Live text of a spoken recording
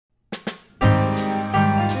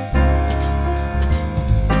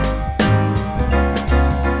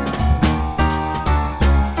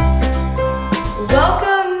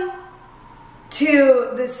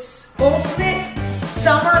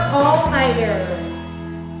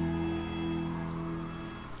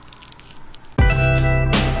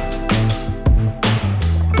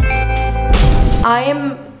I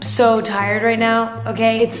am so tired right now,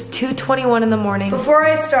 okay? It's 2:21 in the morning. Before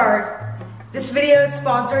I start, this video is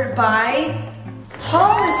sponsored by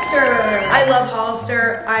Hollister. I love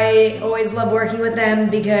Hollister. I always love working with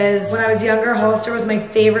them because when I was younger, Hollister was my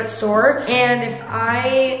favorite store. And if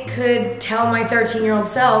I could tell my 13-year-old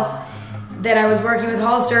self that I was working with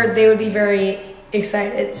Hollister, they would be very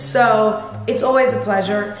excited. So it's always a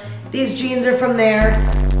pleasure. These jeans are from there.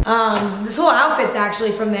 This whole outfit's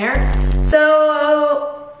actually from there.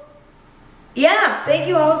 So yeah, thank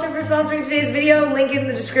you Hollister for sponsoring today's video. Link in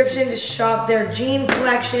the description to shop their jean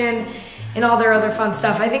collection and all their other fun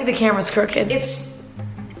stuff. I think the camera's crooked. It's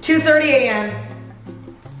 2:30 a.m.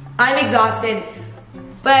 I'm exhausted,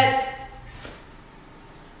 but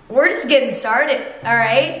we're just getting started, all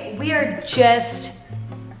right? We are just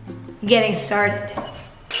getting started.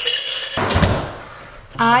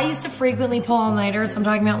 I used to frequently pull all-nighters. I'm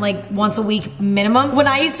talking about like once a week minimum. When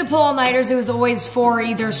I used to pull all-nighters, it was always for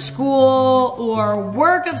either school or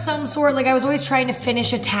work of some sort. Like I was always trying to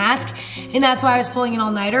finish a task, and that's why I was pulling an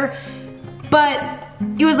all-nighter. But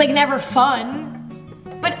it was like never fun.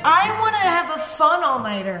 But I want to have a fun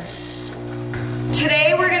all-nighter.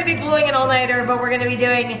 Today we're going to be pulling an all-nighter, but we're going to be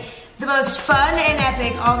doing the most fun and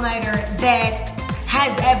epic all-nighter that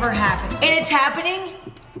has ever happened. And it's happening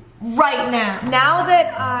right now. Now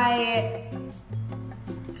that I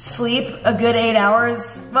sleep a good 8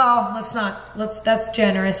 hours, well, that's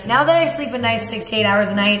generous. Now that I sleep a nice 6 to 8 hours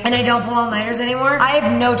a night and I don't pull all-nighters anymore, I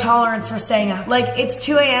have no tolerance for staying up. Like, it's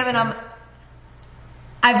 2 a.m. and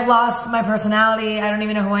I've lost my personality. I don't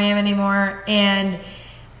even know who I am anymore, and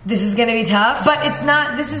this is gonna be tough, but it's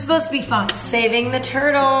not. This is supposed to be fun. Saving the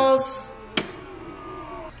turtles.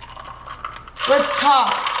 Let's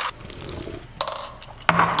talk.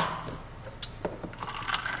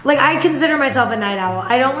 Like, I consider myself a night owl.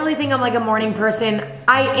 I don't really think I'm like a morning person.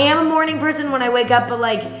 I am a morning person when I wake up, but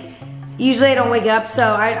like, usually I don't wake up,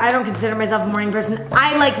 so I don't consider myself a morning person.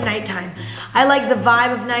 I like nighttime. I like the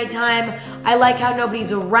vibe of nighttime. I like how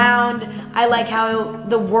nobody's around. I like how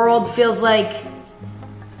the world feels like,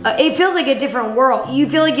 it feels like a different world. You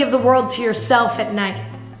feel like you have the world to yourself at night.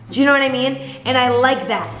 Do you know what I mean? And I like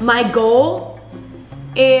that. My goal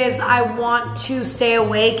is I want to stay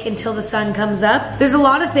awake until the sun comes up. There's a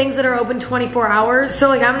lot of things that are open 24 hours. So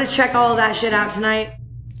like I'm gonna check all of that shit out tonight.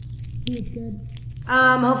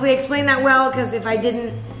 Hopefully I explained that well, because if I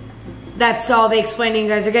didn't, that's all the explaining you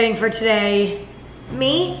guys are getting for today.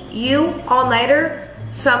 Me, you, all-nighter,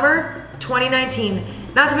 summer 2019.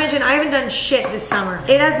 Not to mention, I haven't done shit this summer.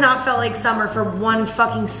 It has not felt like summer for one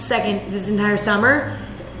fucking second this entire summer.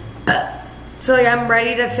 So like, I'm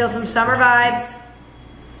ready to feel some summer vibes.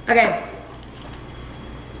 Okay.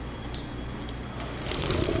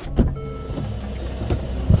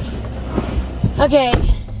 Okay.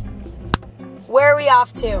 Where are we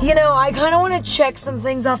off to? You know, I kind of want to check some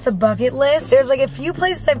things off the bucket list. There's like a few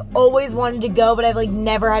places I've always wanted to go, but I've like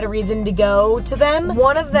never had a reason to go to them.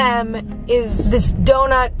 One of them is this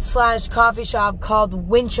donut slash coffee shop called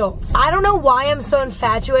Winchell's. I don't know why I'm so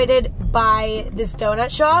infatuated by this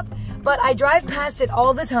donut shop, but I drive past it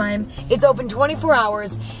all the time. It's open 24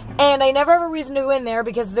 hours, and I never have a reason to go in there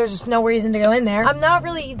because there's just no reason to go in there. I'm not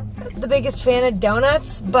really the biggest fan of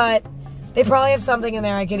donuts, but they probably have something in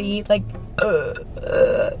there I could eat, like,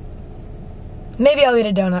 maybe I'll eat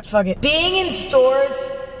a donut, fuck it. Being in stores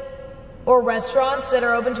or restaurants that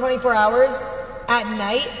are open 24 hours at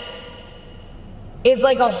night is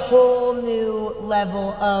like a whole new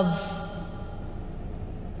level of,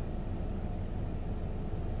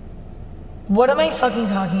 what am I fucking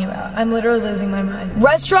talking about? I'm literally losing my mind.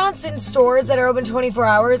 Restaurants and stores that are open 24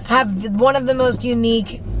 hours have one of the most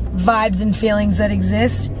unique vibes and feelings that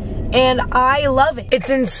exist, and I love it. It's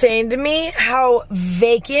insane to me how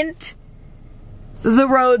vacant the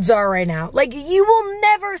roads are right now. Like, you will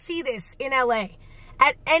never see this in LA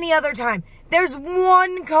at any other time. There's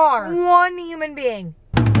one car, one human being.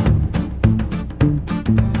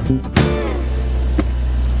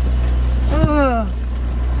 Ugh.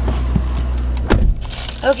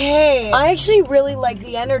 Okay, I actually really like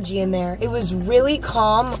the energy in there. It was really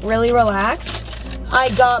calm, really relaxed. I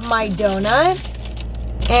got my donut,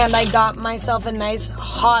 and I got myself a nice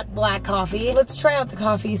hot black coffee. Let's try out the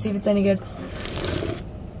coffee, see if it's any good.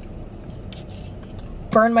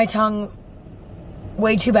 Burned my tongue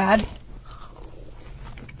way too bad.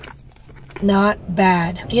 not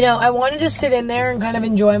bad. You know, I wanted to sit in there and kind of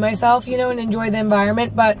enjoy myself, you know, and enjoy the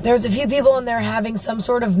environment, but there's a few people in there having some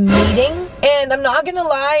sort of meeting, and I'm not gonna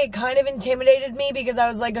lie, it kind of intimidated me because I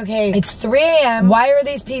was like, okay, it's 3 a.m. Why are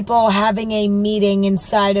these people having a meeting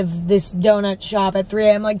inside of this donut shop at 3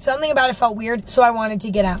 a.m.? Like, something about it felt weird, so I wanted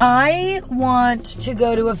to get out. I want to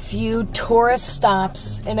go to a few tourist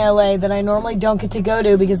stops in LA that I normally don't get to go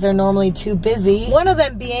to because they're normally too busy. One of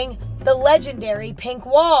them being the legendary Pink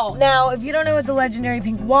Wall. Now, if you don't know what the legendary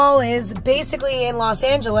Pink Wall is, basically in Los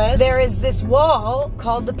Angeles, there is this wall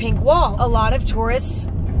called the Pink Wall. A lot of tourists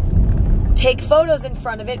take photos in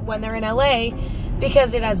front of it when they're in LA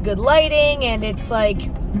because it has good lighting and it's like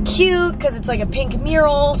cute because it's like a pink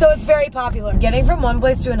mural. So it's very popular. Getting from one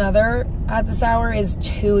place to another at this hour is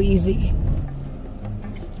too easy.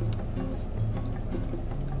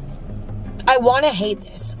 I want to hate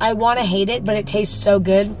this. I want to hate it, but it tastes so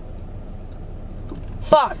good.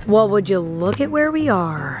 Fuck. Well, would you look at where we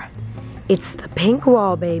are? It's the Pink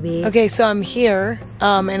Wall, baby. Okay, so I'm here,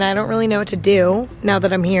 and I don't really know what to do now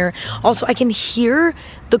that I'm here. Also, I can hear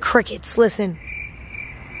the crickets. Listen.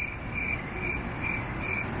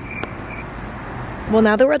 Well,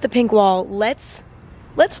 now that we're at the Pink Wall, let's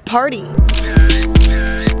party.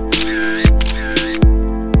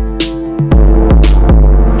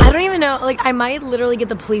 I don't even know, like, I might literally get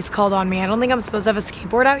the police called on me. I don't think I'm supposed to have a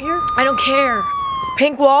skateboard out here. I don't care.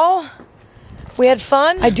 Pink Wall, we had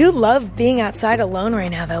fun. I do love being outside alone right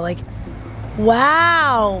now though, like,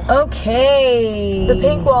 wow. Okay. The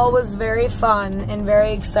Pink Wall was very fun and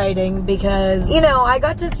very exciting because, you know, I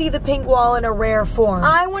got to see the Pink Wall in a rare form.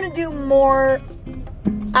 I want to do more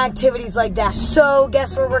activities like that. So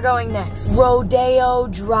guess where we're going next? Rodeo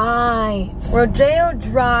Drive. Rodeo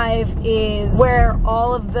Drive is where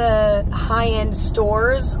all of the high-end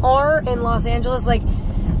stores are in Los Angeles. Like,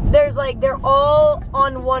 they're all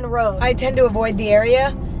on one road. I tend to avoid the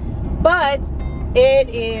area, but it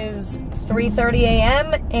is 3:30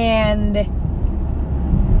 a.m. and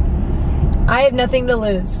I have nothing to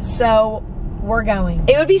lose, so we're going.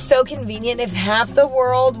 It would be so convenient if half the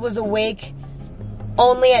world was awake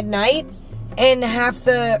only at night and half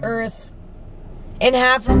the earth and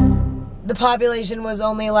half of the population was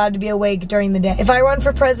only allowed to be awake during the day. If I run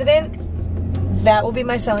for president, that will be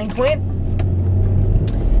my selling point.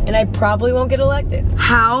 And I probably won't get elected.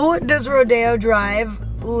 How does Rodeo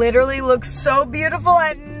Drive literally look so beautiful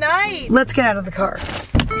at night? Let's get out of the car.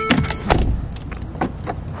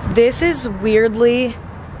 This is weirdly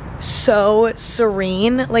so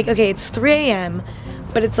serene. Like, okay, it's 3 a.m.,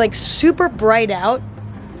 but it's like super bright out.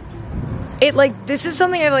 It like, this is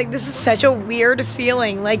something I like, this is such a weird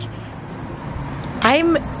feeling. Like,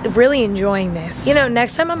 I'm really enjoying this. You know,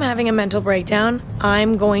 next time I'm having a mental breakdown,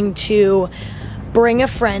 I'm going to bring a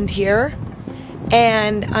friend here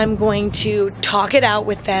and I'm going to talk it out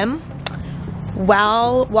with them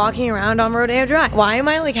while walking around on Rodeo Drive. Why am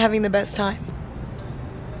I like having the best time?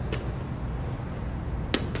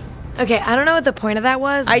 Okay, I don't know what the point of that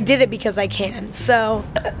was. I did it because I can, so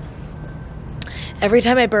every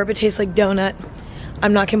time I burp it tastes like donut.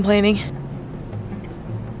 I'm not complaining.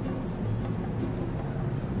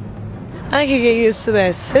 I could get used to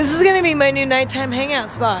this. This is gonna be my new nighttime hangout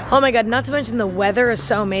spot. Oh my god, not to mention the weather is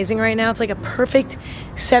so amazing right now. It's like a perfect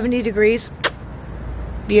 70 degrees.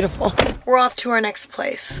 Beautiful. We're off to our next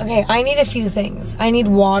place. Okay, I need a few things. I need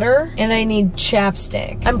water and I need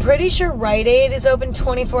chapstick. I'm pretty sure Rite Aid is open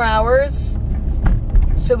 24 hours.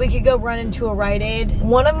 So we could go run into a Rite Aid.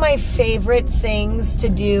 One of my favorite things to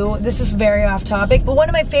do, this is very off topic, but one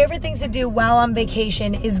of my favorite things to do while on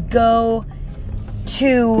vacation is go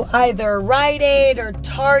to either Rite Aid or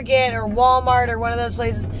Target or Walmart or one of those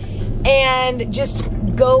places and just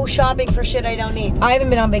go shopping for shit I don't need. I haven't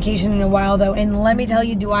been on vacation in a while though, and let me tell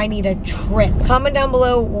you, do I need a trip? Comment down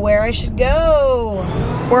below where I should go.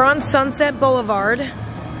 We're on Sunset Boulevard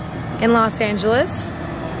in Los Angeles.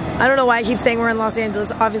 I don't know why I keep saying we're in Los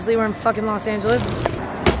Angeles. Obviously we're in fucking Los Angeles.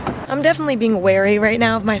 I'm definitely being wary right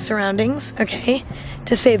now of my surroundings, okay?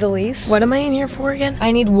 To say the least. What am I in here for again?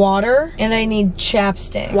 I need water and I need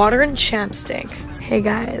chapstick. Water and chapstick. Hey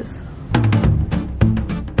guys.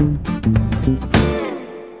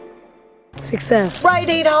 Success. Rite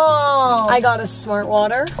Aid haul! I got a smart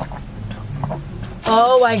water.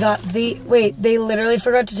 Oh, I got the, wait, they literally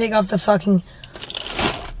forgot to take off the fucking,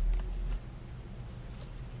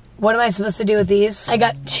 what am I supposed to do with these? I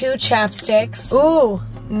got 2 chapsticks. Ooh,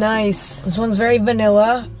 nice. This one's very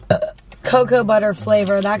vanilla. Cocoa butter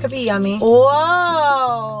flavor. That could be yummy.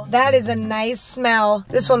 Whoa! That is a nice smell.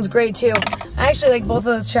 This one's great too. I actually like both of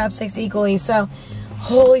those chapsticks equally, so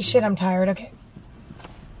holy shit, I'm tired. Okay.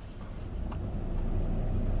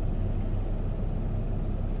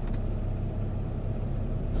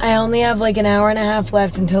 I only have like an hour and a half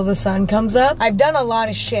left until the sun comes up. I've done a lot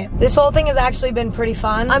of shit. This whole thing has actually been pretty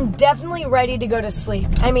fun. I'm definitely ready to go to sleep.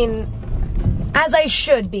 I mean, as I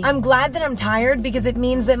should be. I'm glad that I'm tired because it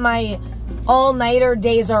means that my all-nighter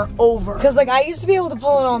days are over. Because like I used to be able to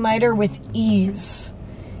pull an all-nighter with ease.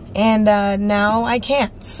 And now I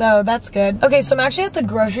can't, so that's good. Okay, so I'm actually at the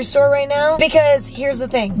grocery store right now because here's the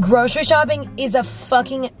thing. Grocery shopping is a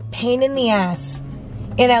fucking pain in the ass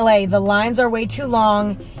in LA. The lines are way too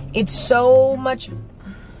long. It's so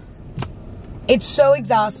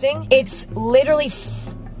exhausting. It's literally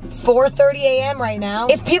 4:30 a.m. right now.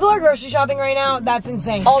 If people are grocery shopping right now, that's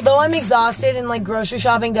insane. Although I'm exhausted and like grocery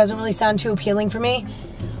shopping doesn't really sound too appealing for me,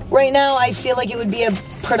 right now I feel like it would be a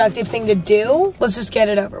productive thing to do. Let's just get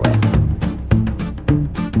it over with.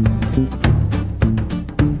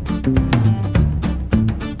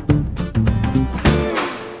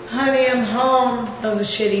 Honey, I'm home. That was a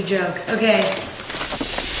shitty joke. Okay.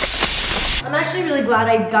 I'm actually really glad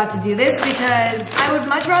I got to do this because I would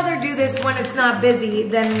much rather do this when it's not busy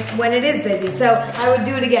than when it is busy. So I would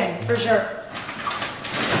do it again, for sure.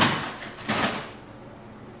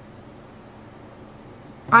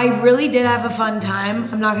 I really did have a fun time.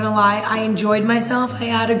 I'm not gonna lie. I enjoyed myself. I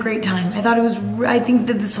had a great time. I think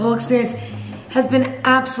that this whole experience has been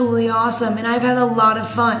absolutely awesome and I've had a lot of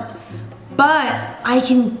fun. But I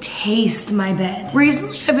can taste my bed.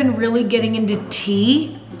 Recently, I've been really getting into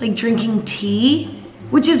tea, like drinking tea,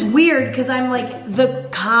 which is weird because I'm like the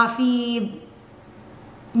coffee,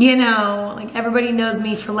 you know, like everybody knows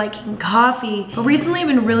me for liking coffee. But recently I've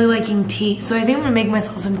been really liking tea. So I think I'm gonna make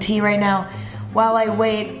myself some tea right now while I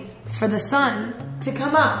wait for the sun to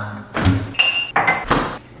come up.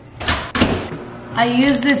 I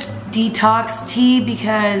use this detox tea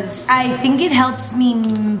because I think it helps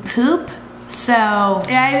me poop. So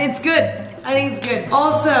yeah, it's good. I think it's good.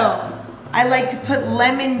 Also, I like to put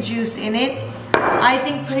lemon juice in it. I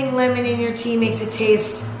think putting lemon in your tea makes it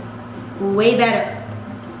taste way better.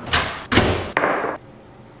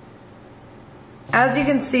 As you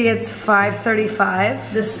can see, it's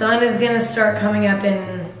 5:35. The sun is gonna start coming up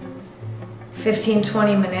in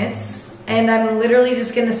 15-20 minutes. And I'm literally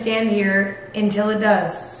just gonna stand here until it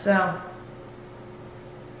does, so.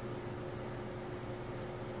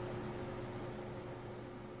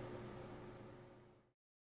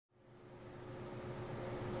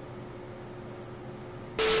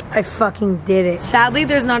 I fucking did it. Sadly,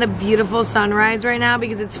 there's not a beautiful sunrise right now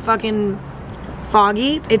because it's fucking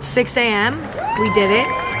foggy. It's 6 a.m. We did it.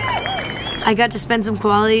 I got to spend some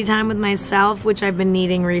quality time with myself, which I've been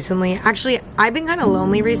needing recently. Actually, I've been kind of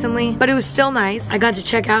lonely recently, but it was still nice. I got to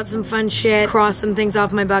check out some fun shit, cross some things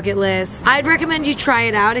off my bucket list. I'd recommend you try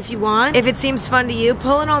it out if you want. If it seems fun to you,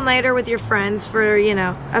 pull an all-nighter with your friends for, you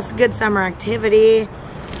know, that's a good summer activity.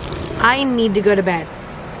 I need to go to bed.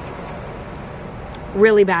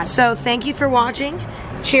 Really bad. So thank you for watching.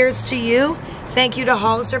 Cheers to you. Thank you to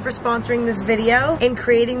Hollister for sponsoring this video and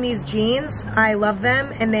creating these jeans. I love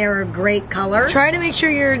them and they're a great color. Try to make sure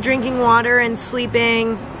you're drinking water and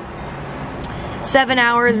sleeping. 7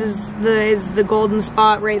 hours is the golden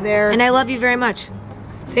spot right there. And I love you very much.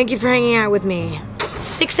 Thank you for hanging out with me.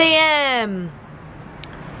 6 a.m.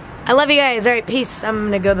 I love you guys. All right, peace. I'm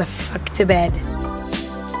gonna go the fuck to bed.